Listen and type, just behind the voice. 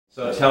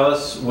So tell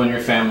us when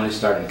your family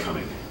started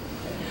coming.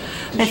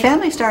 My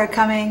family started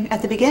coming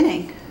at the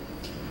beginning.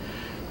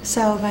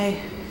 So my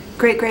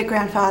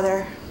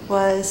great-great-grandfather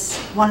was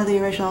one of the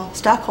original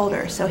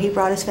stockholders, so he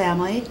brought his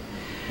family.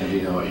 And do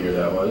you know what year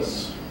that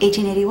was?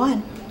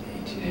 1881.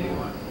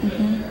 1881.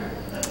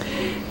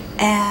 Mm-hmm.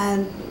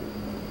 And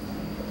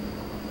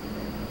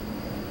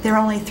there were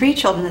only 3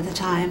 children at the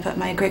time, but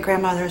my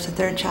great-grandmother was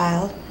the 3rd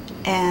child,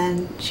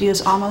 and she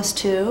was almost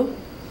 2.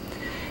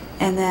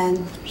 And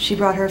then she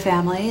brought her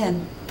family,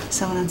 and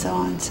so on and so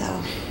on.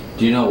 So,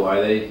 do you know why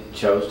they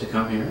chose to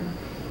come here?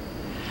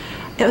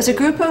 It was a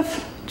group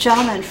of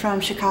gentlemen from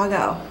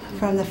Chicago,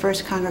 from the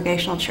First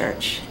Congregational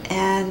Church,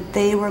 and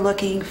they were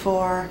looking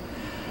for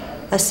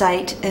a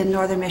site in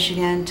northern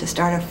Michigan to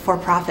start a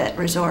for-profit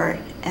resort.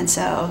 And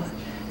so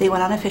they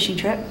went on a fishing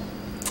trip,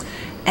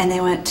 and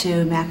they went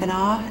to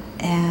Mackinac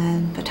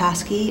and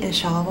Petoskey and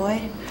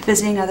Charlevoix,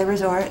 visiting other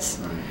resorts.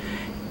 Right.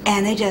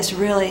 And they just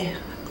really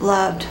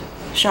loved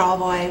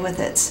Charlevoix with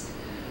its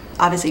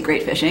obviously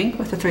great fishing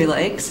with the 3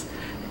 lakes,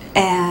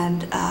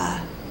 and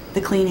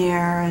the clean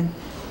air and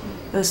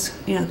those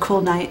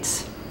cool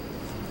nights.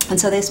 And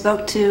so they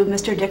spoke to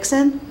Mr.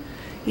 Dixon,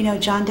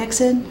 John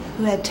Dixon,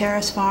 who had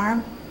Terrace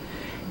Farm,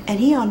 and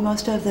he owned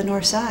most of the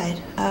north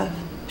side of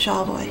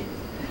Charlevoix.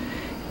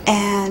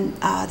 And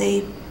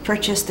they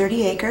purchased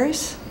 30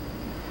 acres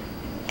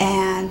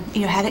and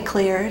had it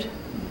cleared.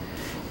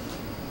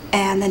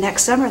 And the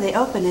next summer they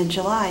opened in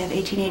July of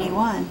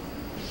 1881.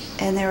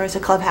 And there was a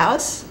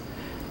clubhouse,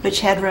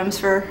 which had rooms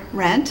for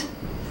rent.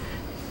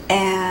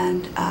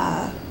 And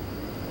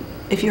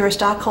if you were a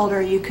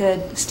stockholder, you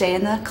could stay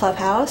in the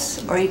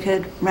clubhouse, or you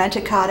could rent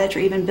a cottage, or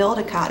even build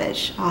a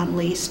cottage on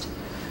leased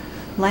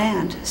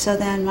land. So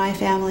then my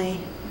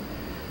family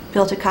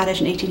built a cottage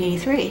in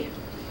 1883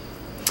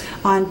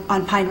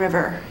 on Pine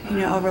River,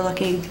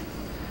 overlooking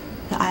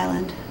the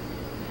island.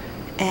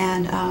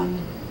 And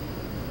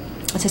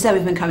as I said,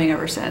 we've been coming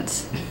ever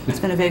since.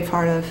 It's been a big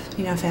part of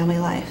family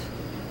life.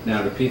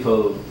 Now, are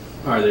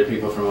there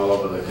people from all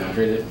over the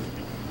country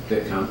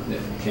that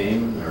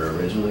came, or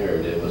originally,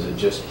 or was it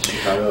just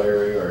Chicago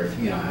area, or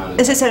how did?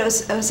 As I said, it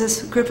was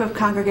this group of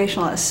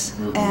Congregationalists,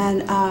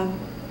 mm-hmm.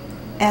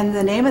 And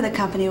the name of the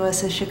company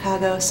was the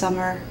Chicago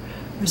Summer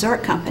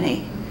Resort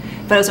Company,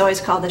 but it was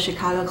always called the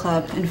Chicago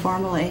Club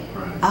informally.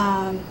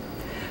 Right.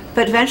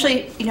 But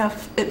eventually,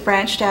 it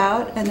branched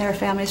out, and there are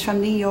families from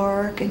New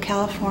York and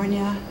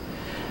California,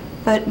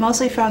 but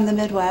mostly from the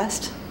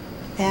Midwest.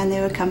 And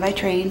they would come by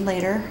train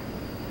later,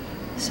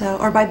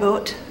 or by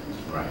boat.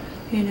 Right.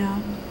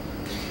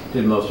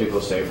 Did most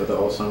people stay for the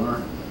whole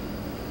summer?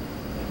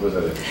 Was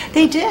it?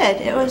 They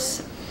did. It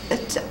was,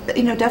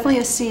 definitely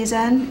a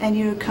season, and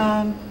you would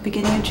come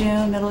beginning of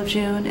June, middle of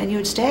June, and you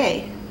would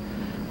stay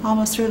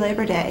almost through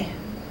Labor Day.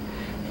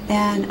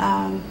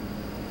 And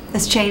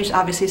it's changed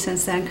obviously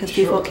since then, because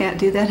Sure. people can't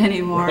do that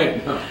anymore.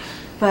 Right. No.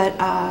 But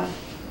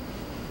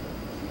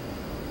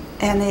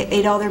and they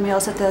ate all their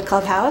meals at the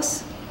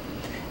clubhouse.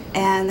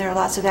 And there are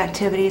lots of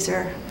activities.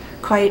 They're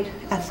quite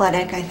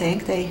athletic, I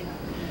think.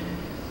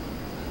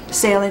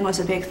 Sailing was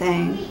a big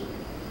thing,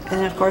 and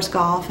then of course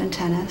golf and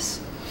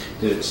tennis.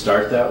 Did it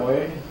start that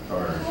way,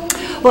 or?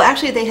 Well,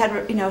 actually, they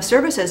had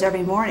services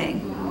every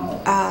morning,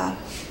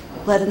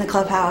 led in the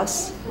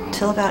clubhouse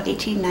till about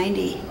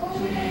 1890,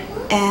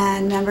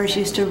 and members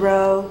used to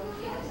row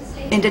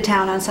into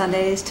town on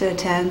Sundays to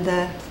attend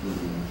the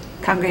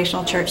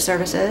Congregational Church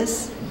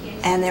services,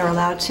 and they were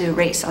allowed to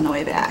race on the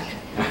way back.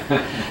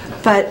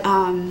 But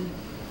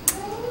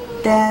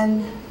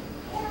then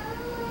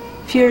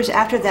a few years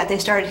after that, they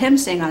started hymn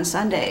sing on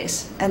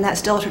Sundays, and that's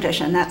still a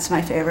tradition. That's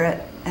my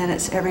favorite, and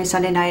it's every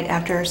Sunday night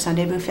after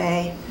Sunday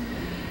buffet.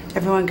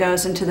 Everyone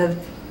goes into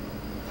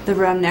the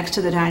room next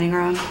to the dining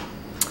room,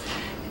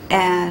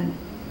 and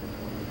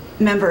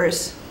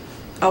members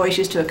always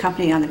used to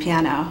accompany on the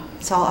piano.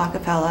 It's all a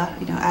cappella.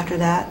 After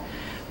that,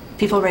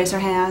 people raise their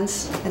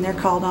hands and they're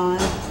called on.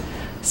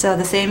 So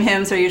the same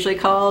hymns are usually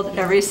called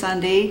every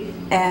Sunday,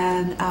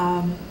 and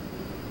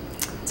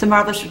it's a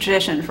marvelous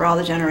tradition for all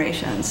the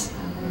generations.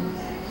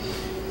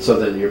 So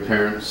then your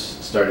parents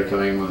started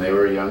coming when they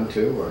were young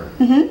too, or?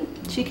 Mm-hmm.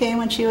 She came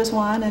when she was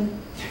 1,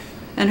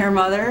 and her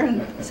mother,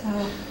 and so.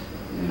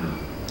 Yeah.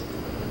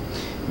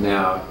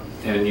 Now,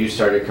 and you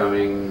started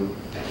coming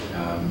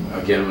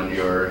again when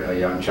you were a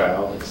young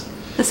child?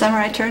 The summer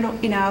I turned,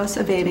 I was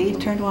a baby,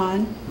 turned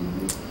 1.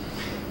 Mm-hmm.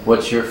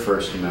 What's your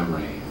first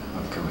memory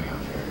of coming up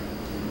here?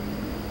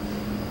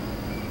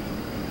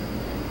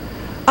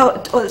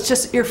 Oh, well, it's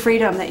just your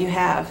freedom that you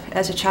have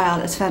as a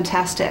child. It's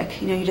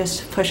fantastic. You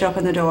just push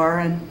open the door,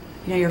 and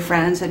your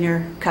friends and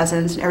your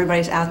cousins, and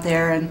everybody's out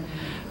there, and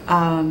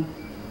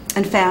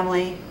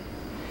family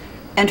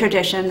and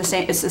tradition.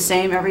 It's the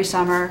same every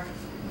summer.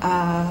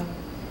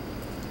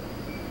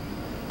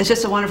 It's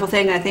just a wonderful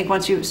thing. I think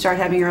once you start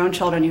having your own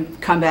children, you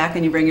come back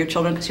and you bring your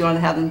children because you want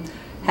to have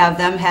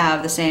them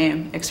have the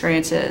same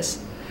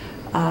experiences.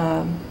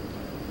 The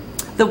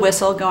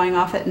whistle going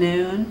off at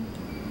noon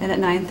and at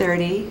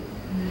 9:30.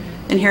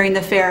 And hearing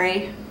the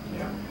ferry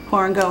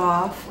horn go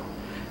off.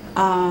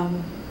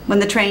 when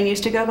the train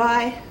used to go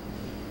by,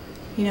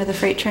 you know, the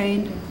freight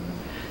train,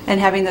 and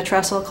having the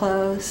trestle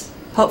close,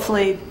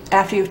 hopefully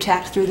after you've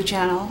tacked through the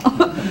channel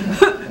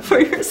for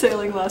your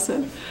sailing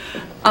lesson.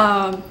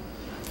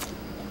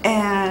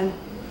 And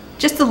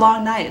just the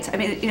long nights. I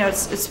mean, you know,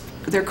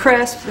 they're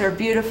crisp, they're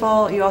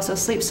beautiful, you also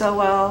sleep so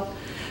well,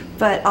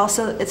 but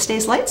also it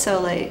stays light so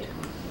late.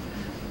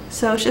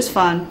 So it's just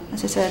fun.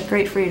 As I said,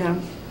 great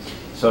freedom.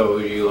 So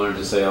you learned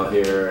to sail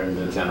here, and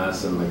the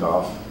tennis and the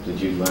golf. Did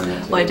you learn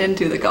that too? Well, I didn't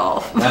do the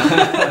golf.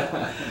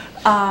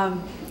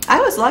 I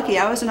was lucky.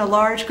 I was in a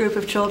large group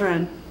of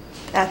children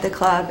at the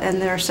club,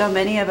 and there are so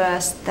many of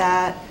us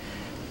that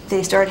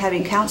they started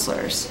having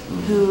counselors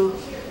who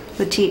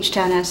would teach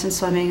tennis and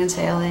swimming and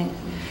sailing.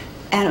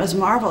 And it was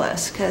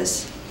marvelous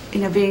because,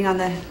 you know, being on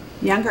the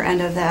younger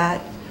end of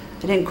that,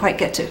 I didn't quite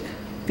get to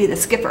be the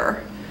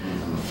skipper,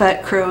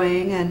 but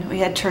crewing, and we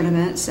had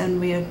tournaments, and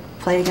we would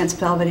play against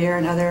Belvedere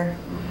and other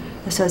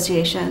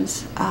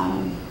associations.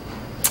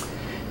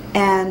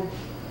 And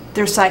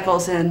there's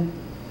cycles in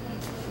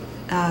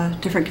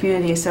different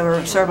communities, so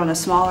we're sort of on a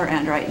smaller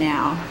end right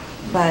now,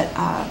 but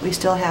we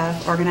still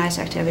have organized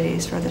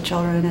activities for the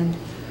children and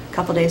a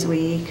couple days a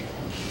week.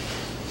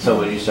 So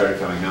when you started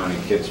coming, how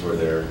many kids were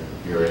there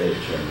your age?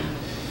 I mean,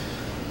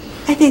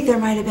 I think there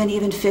might have been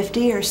even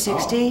 50 or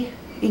 60,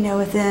 you know,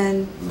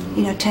 within,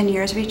 you know, 10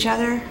 years of each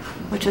other,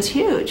 which was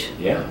huge.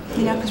 Yeah.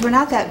 You know, because we're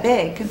not that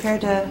big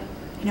compared to,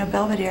 you know,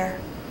 Belvedere.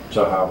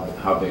 So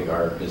how big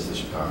is the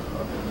Chicago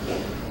Club?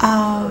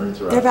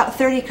 There are about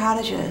 30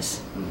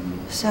 cottages.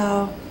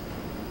 So,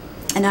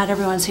 and not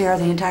everyone's here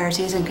the entire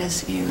season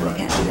because you really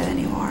can't do that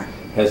anymore.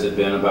 Has it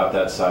been about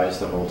that size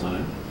the whole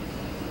time?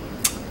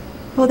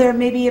 Well, there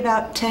may be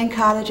about 10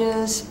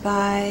 cottages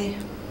by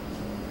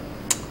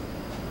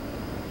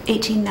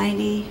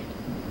 1890,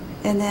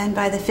 and then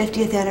by the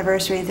 50th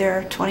anniversary there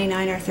are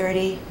 29 or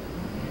 30,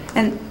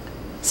 and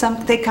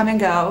some they come and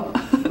go.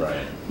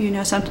 Right. You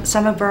know,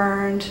 some are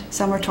burned,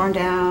 some were torn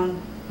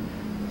down,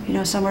 you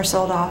know, some were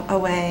sold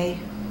away,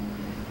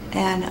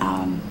 and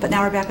but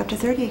now we're back up to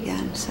 30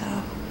 again. So.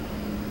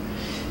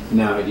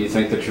 Now, do you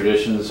think the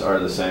traditions are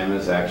the same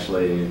as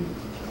actually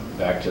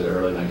back to the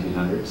early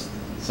 1900s?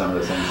 Some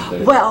of the things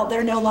that well,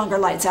 they're no longer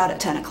lights out at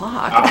 10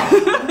 o'clock.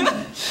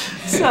 Oh.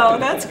 So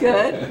that's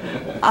good.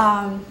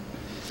 But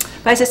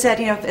as I said,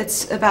 you know,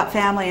 it's about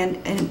family,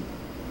 and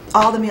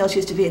all the meals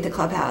used to be at the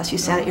clubhouse. You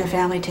sat at your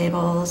family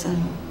tables,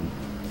 and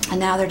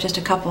now they're just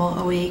a couple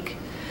a week.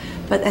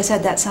 But as I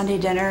said, that Sunday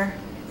dinner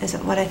is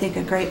what I think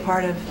a great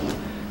part of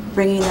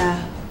bringing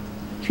the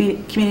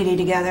community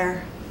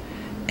together,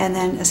 and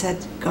then, as I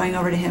said, going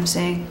over to hymn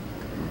sing.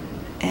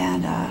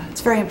 And it's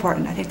very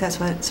important. I think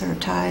that's what sort of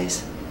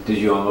ties. Did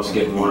you almost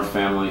get more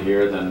family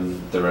here than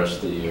the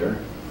rest of the year?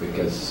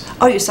 Because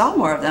oh, you saw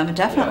more of them,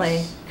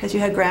 definitely, because yes. you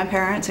had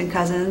grandparents and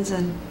cousins,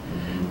 and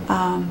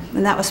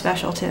that was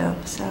special too.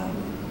 So.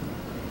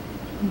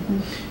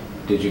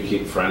 Did you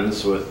keep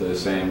friends with the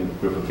same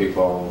group of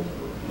people,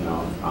 you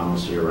know,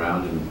 almost year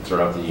round and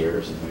throughout the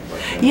years and things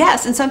like that?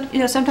 Yes, and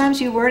sometimes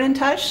you weren't in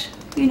touch,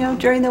 you know,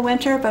 during the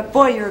winter, but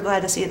boy, you were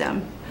glad to see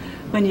them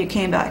when you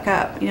came back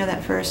up, you know,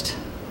 that first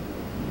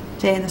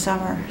day in the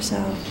summer.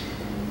 So.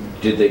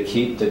 Did they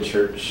keep the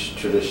church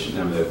tradition,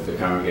 I mean, the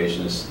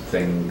congregationist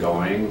thing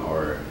going,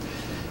 or?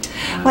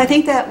 Well, I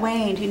think that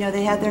waned. You know,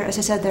 they had their, as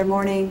I said, their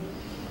morning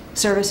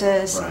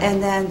services,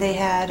 and then they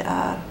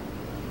had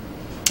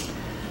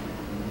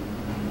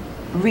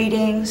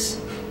readings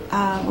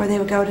where they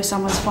would go to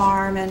someone's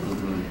farm and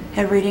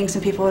have readings,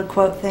 and people would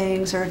quote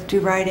things or do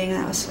writing.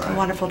 That was a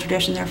wonderful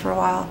tradition there for a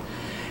while.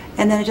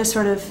 And then it just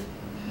sort of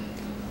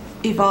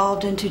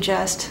evolved into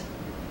just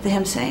the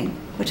hymn sing,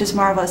 which is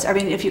marvelous. I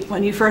mean,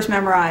 when you first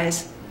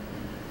memorize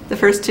the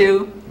first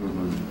two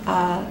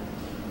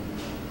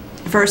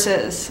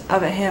verses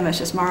of a hymn, it's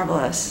just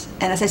marvelous.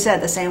 And as I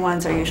said, the same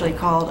ones are usually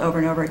called over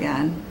and over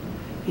again,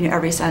 you know,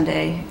 every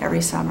Sunday,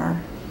 every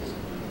summer.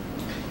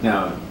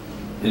 Now,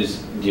 do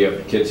you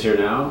have kids here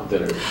now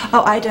that are?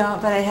 Oh, I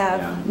don't, but I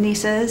have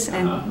nieces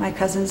and my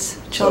cousin's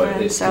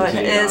children, so it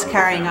is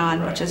carrying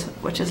on, which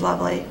is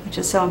lovely, which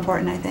is so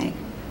important, I think.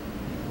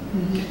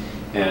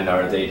 And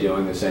are they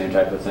doing the same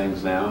type of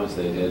things now as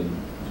they did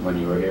when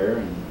you were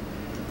here?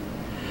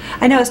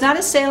 I know it's not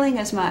as sailing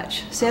as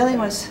much. Sailing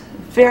was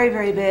very,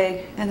 very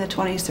big in the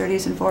 20s,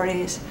 30s, and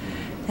 40s,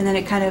 and then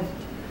it kind of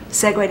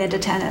segued into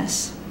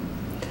tennis.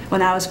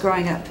 When I was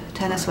growing up,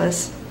 tennis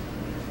was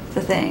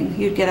the thing.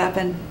 You'd get up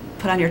and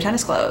put on your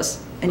tennis clothes,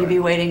 and you'd be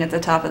waiting at the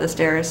top of the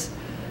stairs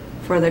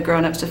for the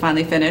grown-ups to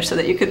finally finish so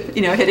that you could,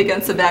 you know, hit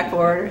against the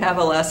backboard or have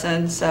a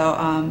lesson.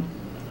 So,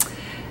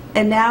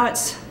 and now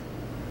it's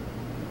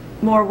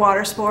more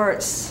water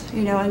sports,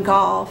 you know, and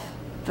golf,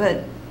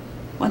 but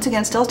once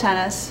again, still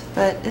tennis,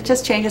 but it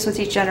just changes with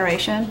each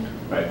generation.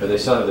 Right, but they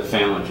still have the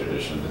family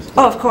tradition.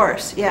 Oh, of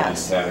course,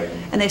 yes.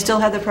 And they still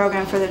have the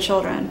program for the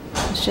children.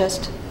 It's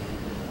just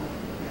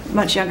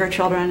much younger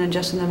children and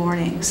just in the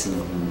mornings.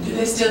 Do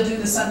they still do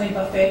the Sunday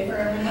buffet for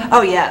everyone?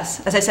 Oh,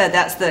 yes. As I said,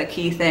 that's the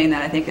key thing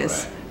that I think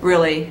is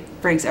really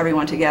brings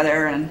everyone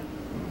together, and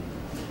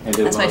And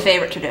do That's my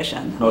favorite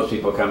tradition. most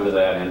people come to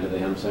that end of the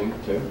hymn sing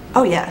too?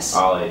 Oh, yes.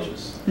 All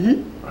ages.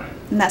 Mm-hmm. Right.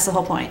 And that's the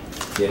whole point.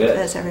 It is.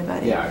 That's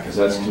everybody. Yeah, because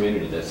that's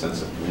community, that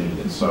sense of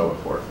community that's so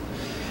important.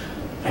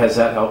 Has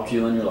that helped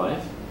you in your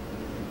life?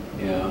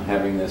 You know,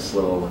 having this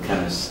little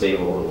kind of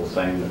stable little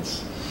thing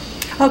that's...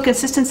 Oh,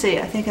 consistency.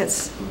 I think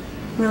it's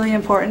really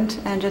important,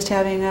 and just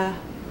having a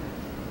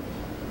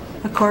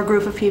core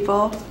group of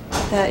people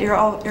that you're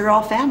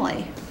all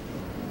family.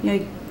 You know,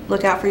 you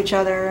look out for each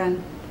other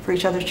and for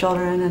each other's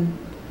children, and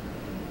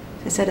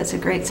as I said, it's a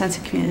great sense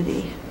of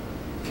community.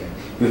 Okay.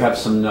 You have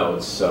some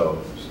notes,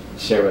 so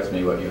share with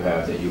me what you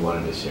have that you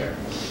wanted to share.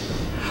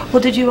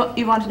 Well, did you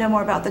want to know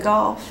more about the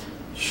golf?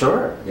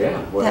 Sure,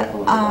 yeah. What happened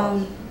with the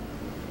golf?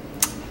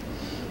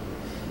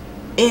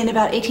 In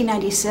about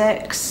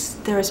 1896,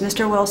 there was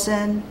Mr.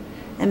 Wilson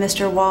and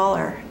Mr.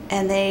 Waller,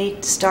 and they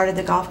started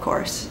the golf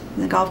course,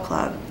 the golf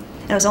club.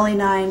 It was only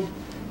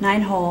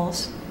nine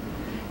holes,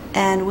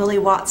 and Willie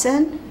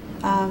Watson,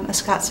 a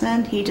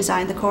Scotsman, he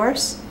designed the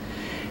course.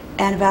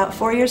 And about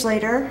 4 years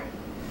later,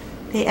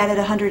 they added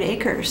 100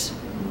 acres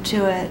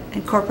to it,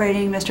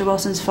 incorporating Mr.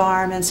 Wilson's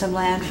farm and some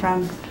land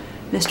from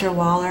Mr.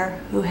 Waller,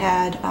 who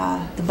had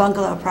the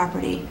bungalow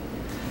property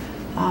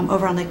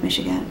over on Lake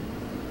Michigan.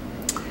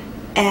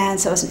 And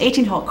so it was an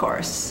 18-hole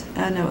course,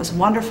 and it was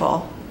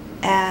wonderful.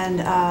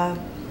 And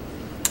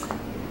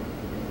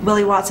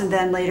Willie Watson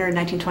then later in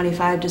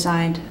 1925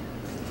 designed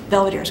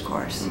Belvedere's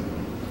course.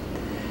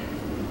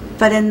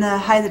 But in the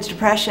height of the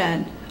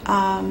Depression,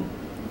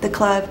 the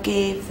club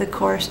gave the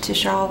course to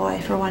Charlevoix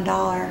for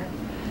 $1,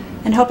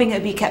 and hoping it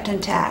would be kept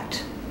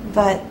intact.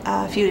 But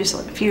a few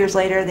years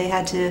later,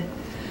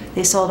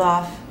 they sold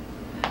off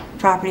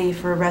property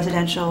for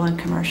residential and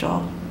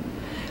commercial.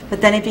 But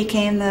then it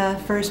became the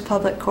first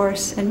public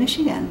course in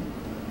Michigan,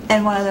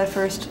 and one of the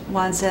first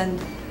ones in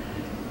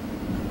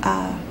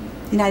the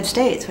United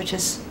States, which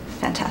is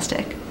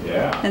fantastic.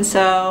 Yeah. And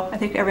so I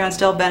think everyone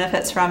still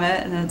benefits from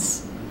it, and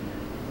it's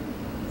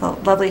a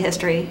lovely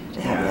history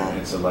to have that.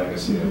 It's a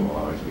legacy that will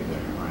always be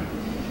there,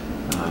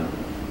 right?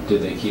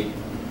 Did they keep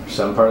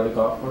some part of the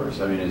golf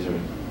course? I mean, is there...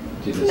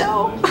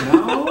 No.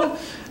 No?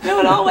 No,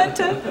 it all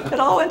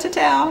went to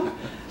town.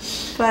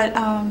 But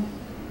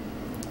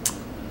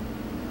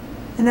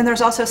and then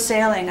there's also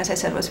sailing, as I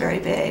said, was very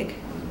big.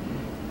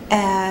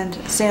 And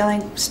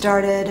sailing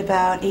started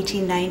about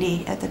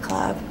 1890 at the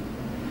club.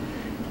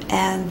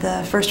 And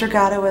the first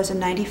regatta was in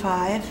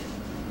 95.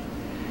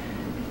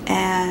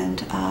 And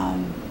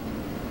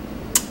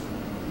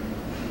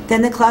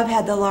then the club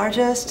had the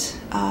largest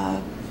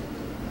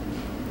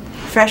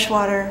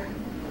freshwater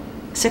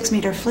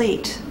 6-meter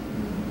fleet.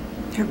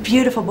 They're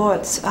beautiful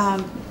boats.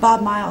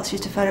 Bob Miles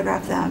used to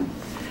photograph them.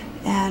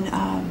 And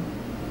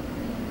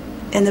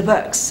in the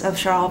books of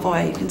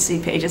Charlevoix, you can see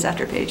pages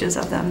after pages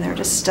of them. They're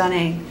just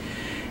stunning.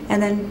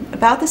 And then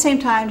about the same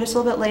time, just a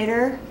little bit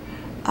later,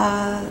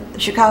 the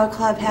Chicago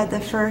Club had the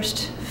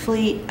first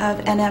fleet of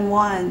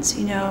NM1s,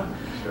 you know,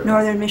 Sure.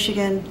 Northern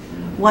Michigan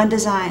 1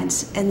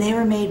 designs, and they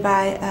were made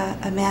by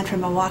a man from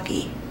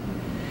Milwaukee.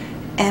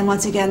 And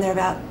once again, they're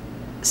about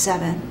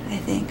 7, I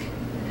think.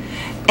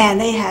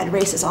 And they had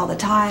races all the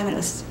time, and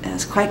it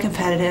was quite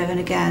competitive, and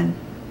again,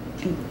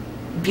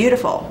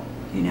 beautiful,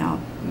 you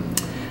know.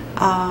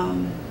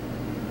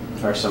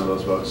 Are some of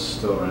those boats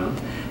still around?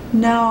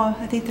 No,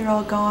 I think they're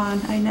all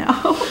gone. I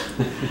know.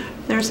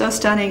 They're so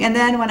stunning. And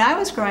then when I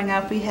was growing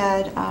up, we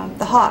had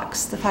the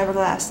Hawks, the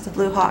fiberglass, the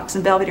Blue Hawks,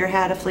 and Belvedere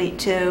had a fleet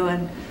too,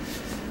 and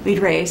we'd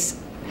race.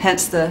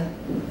 Hence the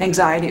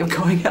anxiety of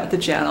going out the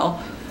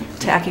channel,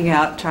 tacking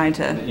out, trying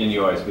to And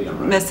you always beat them,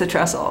 right? miss the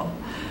trestle.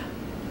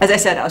 As I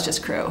said, I was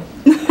just crew.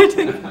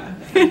 I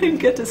didn't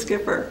get to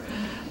skipper.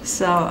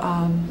 So,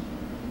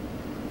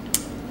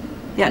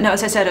 yeah, no,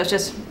 as I said, it was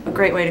just a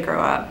great way to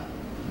grow up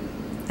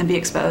and be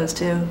exposed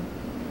to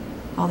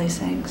all these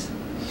things.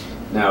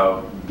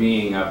 Now,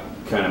 being up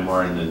kind of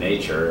more in the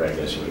nature, I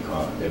guess you would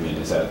call it, I mean,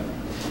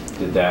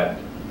 did that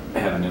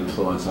have an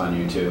influence on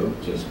you too?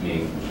 Just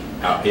being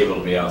able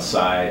to be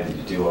outside and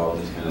to do all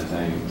these kind of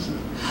things?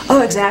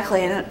 Oh,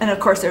 exactly. And of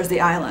course, there's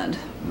the island,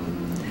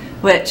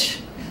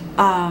 which,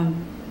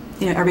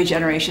 you know, every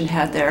generation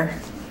had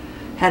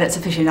its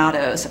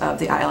aficionados of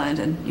the island,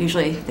 and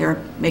usually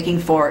they're making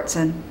forts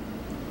and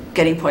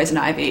getting poison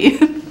ivy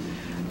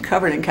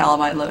covered in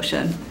calamine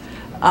lotion.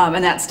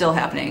 And that's still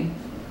happening,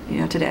 you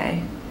know,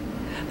 today.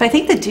 But I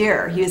think the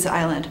deer use the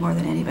island more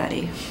than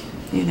anybody,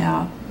 you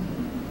know.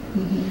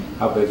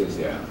 How big is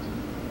the island?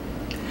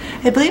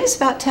 I believe it's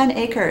about 10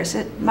 acres.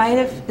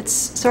 It's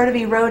sort of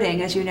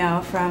eroding, as you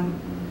know, from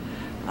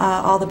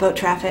all the boat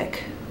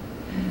traffic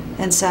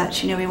and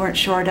such. You know, we weren't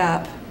shored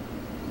up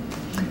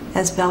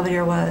as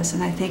Belvedere was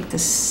in, I think, the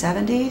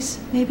 70s,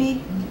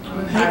 maybe?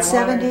 Late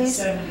 70s.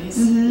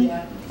 70s,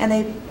 yeah. And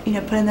they, you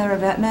know, put in the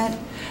revetment.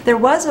 There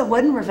was a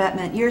wooden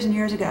revetment years and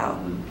years ago,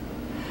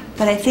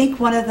 but I think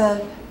one of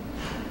the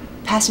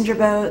passenger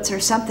boats or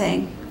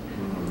something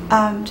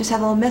just had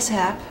a little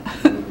mishap,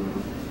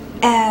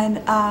 and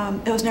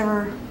it was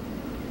never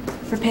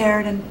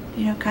repaired, and,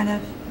 you know, kind of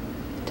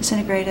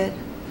disintegrated.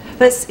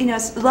 But it's, you know,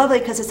 it's lovely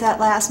because it's that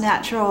last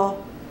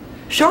natural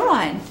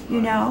shoreline,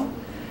 you know,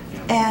 Yeah.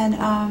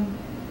 and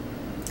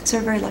so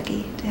we're very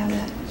lucky to have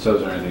that. So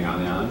is there anything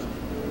on the island?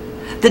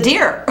 The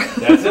deer.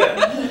 That's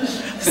it.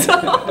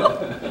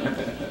 So,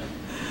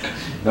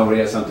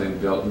 Nobody has something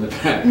built in the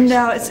back.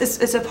 no,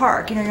 it's a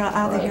park. You know,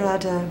 I don't think you're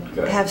allowed to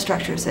Good. have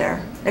structures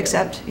there,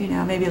 except, you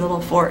know, maybe a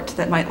little fort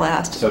that might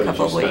last So a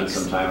couple did of you spend weeks.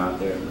 some time out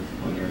there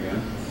when you were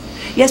young?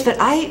 Yes, but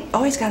I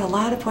always got a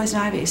lot of poison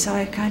ivy, so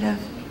I kind of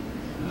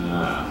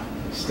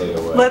Stayed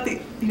away. let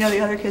the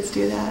other kids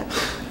do that.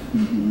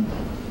 Mm-hmm.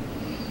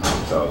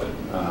 So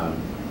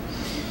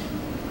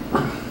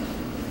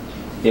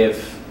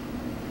if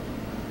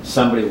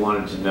somebody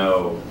wanted to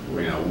know,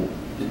 you know,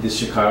 this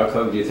Chicago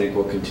Club, do you think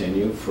will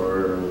continue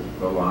for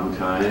a long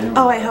time?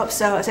 Oh, I hope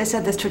so. As I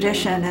said, this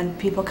tradition and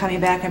people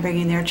coming back and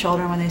bringing their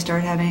children when they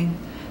start having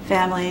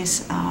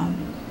families,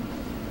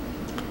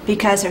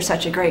 because there's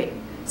such a great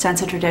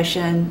sense of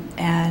tradition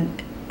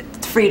and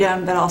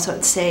freedom, but also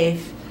it's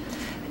safe,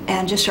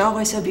 and just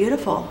Charlevoix is so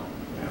beautiful.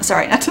 Yeah.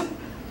 Sorry, not to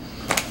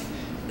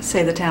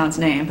say the town's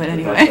name, but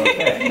anyway. That's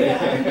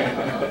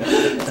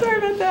okay. Sorry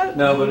about that.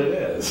 No, but it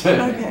is.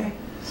 Okay.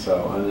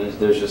 So, and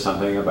there's just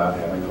something about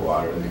having the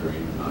water and the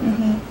green. Oh, yeah.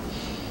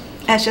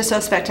 Mm-hmm. And it's just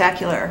so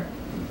spectacular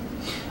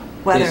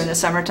weather in the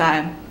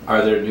summertime.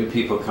 Are there new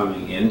people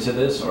coming into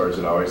this, or is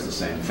it always the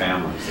same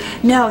families?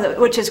 No,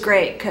 which is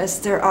great,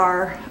 because there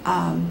are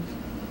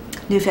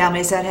new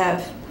families that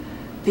have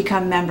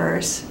become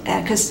members,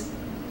 and because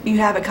you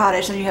have a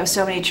cottage and you have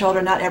so many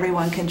children, not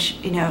everyone can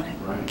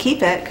Right.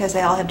 keep it, because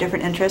they all have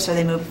different interests, or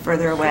they move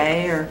further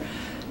away, or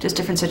just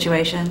different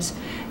situations.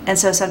 And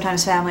so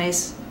sometimes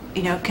families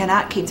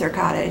cannot keep their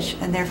cottage,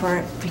 and therefore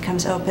it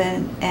becomes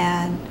open,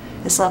 and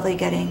it's lovely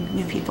getting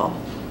new people.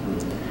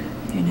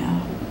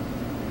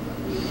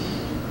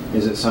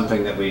 Is it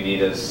something that we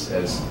need as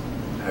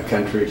a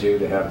country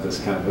to have this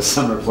kind of a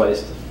summer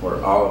place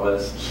for all of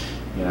us?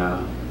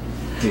 Well,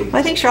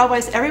 I think Charlevoix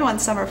is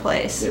everyone's summer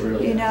place. It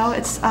really is.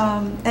 It's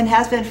and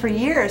has been for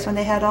years. When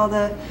they had all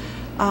the,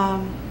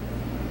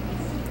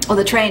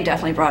 the train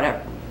definitely brought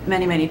up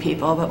many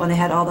people. But when they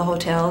had all the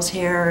hotels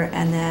here,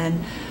 and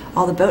then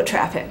all the boat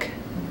traffic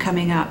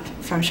coming up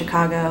from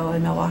Chicago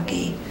and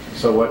Milwaukee.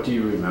 So what do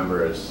you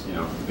remember as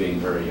being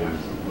very young?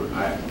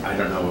 I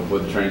don't know. Were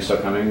the trains still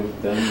coming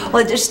then?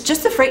 Well, just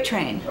the freight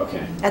train.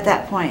 Okay. At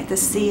that point, the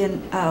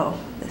C&O,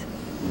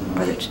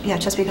 or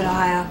Chesapeake and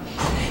Ohio.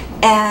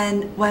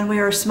 And when we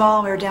were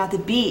small, we were down at the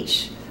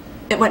beach.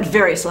 It went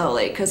very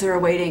slowly because we were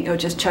waiting. It would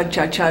just chug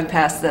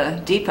past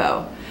the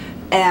depot,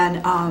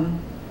 and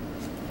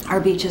our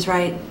beach is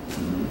right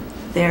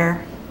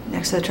there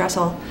next to the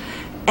trestle.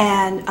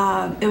 And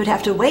it would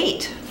have to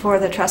wait for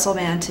the trestle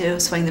man to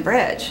swing the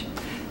bridge.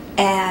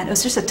 And it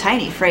was just a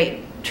tiny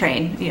freight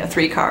train,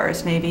 3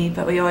 cars maybe,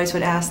 but we always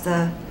would ask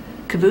the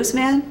caboose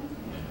man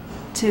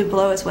to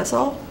blow his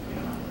whistle.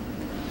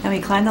 And we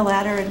climbed the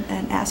ladder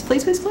and asked,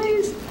 please, please,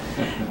 please.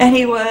 And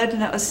he would,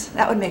 and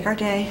that would make our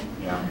day.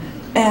 Yeah.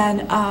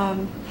 And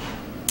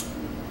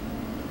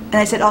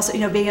I said also,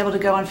 being able to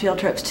go on field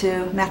trips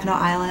to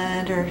Mackinac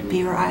Island or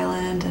Beaver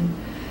Island,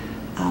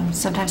 and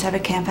sometimes have a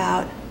camp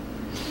out.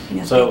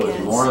 So it was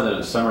more than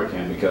a summer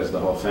camp because the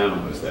whole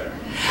family was there.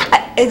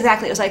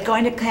 Exactly. It was like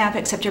going to camp,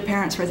 except your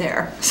parents were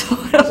there. So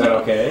Is that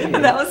okay?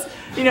 And that was,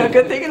 a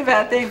good thing and a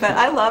bad thing. But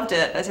I loved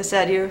it. As I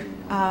said,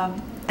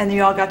 and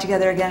you all got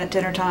together again at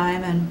dinner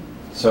time. And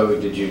So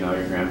did you know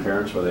your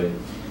grandparents? Were they?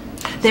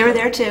 They were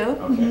there too.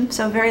 Okay. Mm-hmm.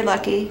 So very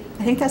lucky.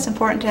 I think that's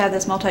important to have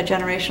this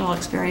multi-generational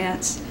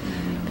experience,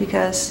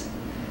 because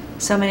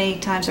so many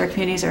times our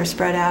communities are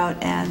spread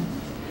out and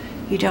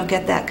you don't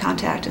get that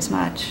contact as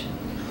much.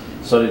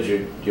 So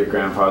did your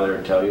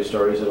grandfather tell you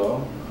stories at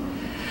all?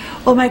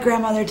 Well, my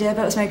grandmother did,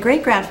 but it was my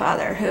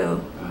great-grandfather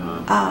who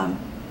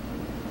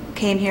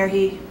came here.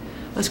 He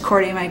was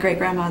courting my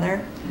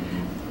great-grandmother,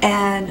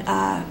 and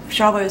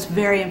Charlevoix was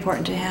very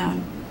important to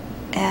him.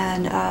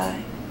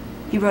 And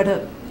he wrote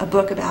a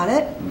book about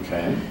it.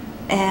 Okay.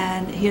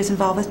 And he was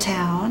involved with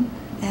town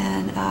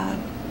and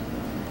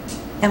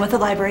with the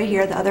library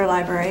here, the other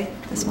library,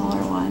 the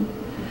smaller one.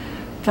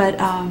 But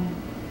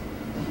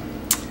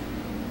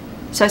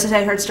so I said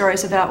I heard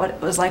stories about what it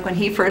was like when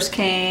he first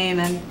came,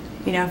 and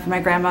from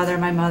my grandmother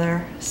and my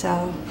mother.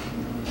 So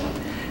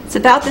it's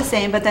about the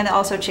same, but then it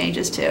also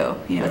changes too,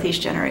 with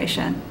each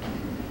generation.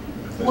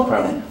 What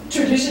were the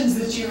traditions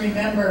that you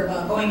remember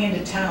about going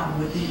into town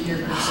with your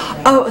groups of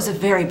friends? Oh, it was a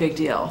very big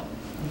deal.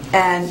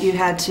 And you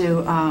had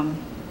to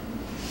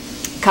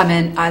come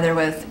in either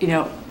with,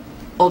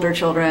 older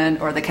children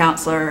or the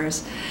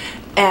counselors.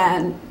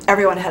 And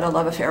everyone had a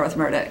love affair with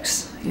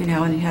Murdoch's, and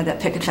you had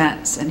that picket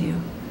fence and you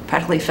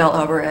practically fell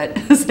over it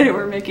as they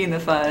were making the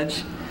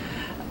fudge.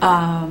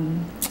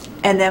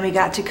 And then we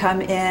got to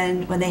come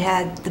in when they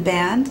had the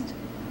band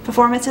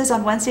performances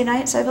on Wednesday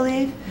nights, I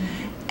believe.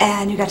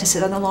 And you got to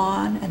sit on the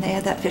lawn, and they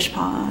had that fish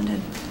pond,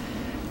 and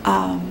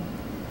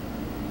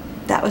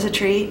that was a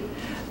treat.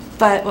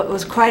 But what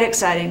was quite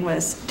exciting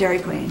was Dairy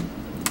Queen.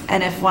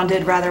 And if one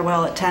did rather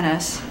well at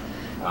tennis,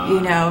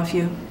 if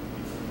you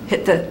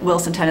hit the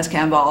Wilson tennis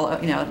can ball,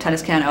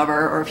 tennis can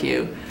over, or if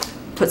you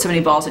put so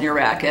many balls in your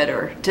racket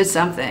or did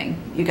something,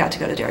 you got to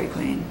go to Dairy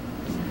Queen.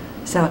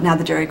 So now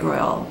the Dairy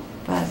Grill,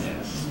 but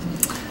Yes.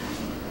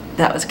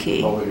 that was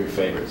key. What was your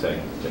favorite thing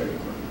at Dairy Queen?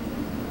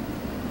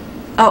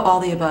 Oh, all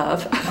the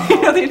above.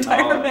 You know, the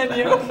entire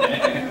menu.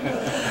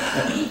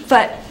 Okay.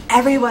 But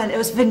everyone, it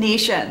was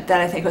Venetian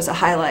that I think was a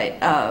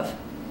highlight of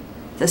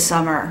the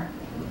summer.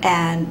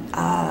 And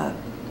the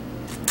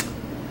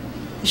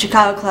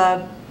Chicago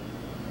Club,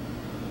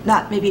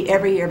 not maybe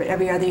every year, but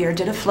every other year,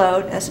 did a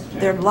float.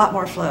 There were a lot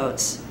more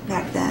floats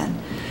back then.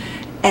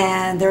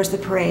 And there was the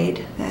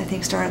parade that I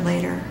think started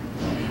later.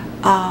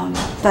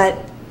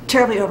 But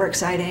terribly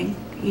overexciting,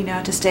 you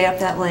know, to stay up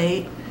that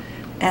late.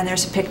 And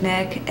there's a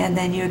picnic, and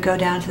then you would go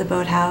down to the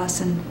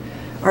boathouse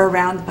or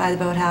around by the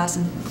boathouse,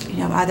 and you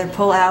know, either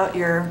pull out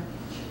your,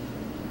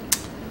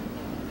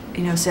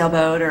 you know,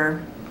 sailboat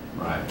or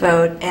Right.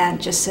 boat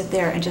and just sit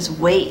there and just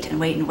wait and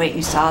wait and wait.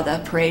 You saw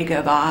the parade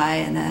go by,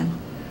 and then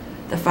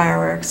the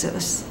fireworks. It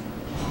was,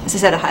 as I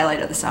said, a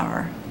highlight of the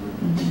summer.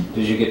 Mm-hmm.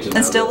 Did you get to know?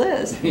 And still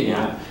is.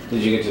 Yeah.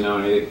 Did you get to know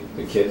any of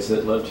the kids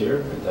that lived here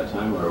at that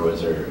time, or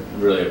was there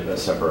really a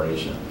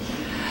separation?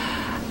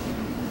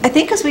 I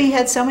think because we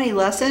had so many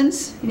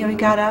lessons, you know, we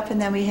got up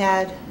and then we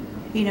had,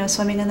 you know,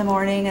 swimming in the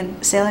morning,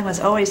 and sailing was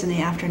always in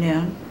the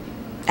afternoon.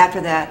 After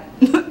that,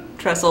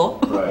 trestle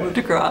Right. moved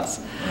across.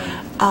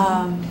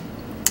 Right.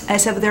 I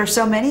said, but there were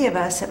so many of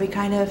us that we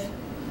kind of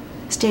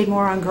stayed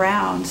more on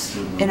grounds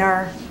in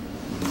our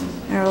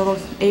little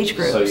age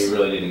groups. So you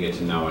really didn't get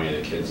to know any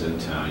of the kids in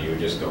town. You were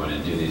just going to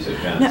do these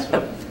events,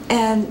 No,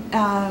 and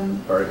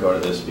or go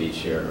to this beach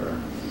here.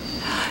 Or...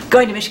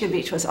 going to Michigan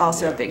Beach was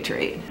also a big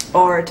treat,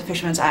 or to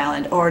Fisherman's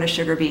Island, or to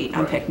Sugar Beat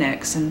on Right.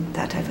 picnics and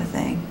that type of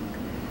thing.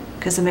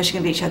 Because the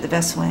Michigan Beach had the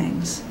best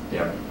swings,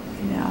 Yep.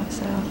 you know.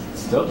 So It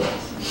still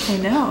does. I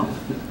know,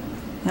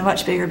 a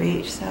much bigger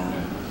beach. So.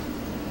 Yeah.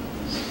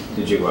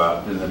 Did you go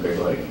out in the big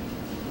lake?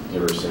 Did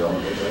you ever sail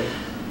in the big lake?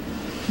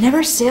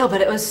 Never sailed, but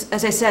it was,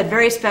 as I said,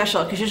 very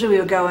special, because usually we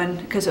would go in,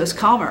 because it was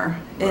calmer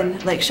in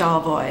Right. Lake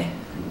Charlevoix.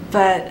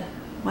 But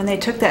when they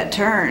took that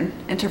turn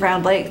into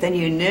Round Lake, then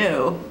you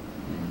knew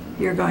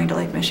you were going to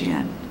Lake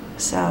Michigan.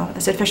 So I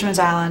said Fisherman's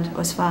Island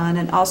was fun,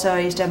 and also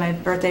I used to have my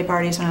birthday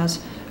parties when I was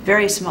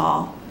very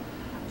small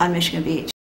on Michigan Beach.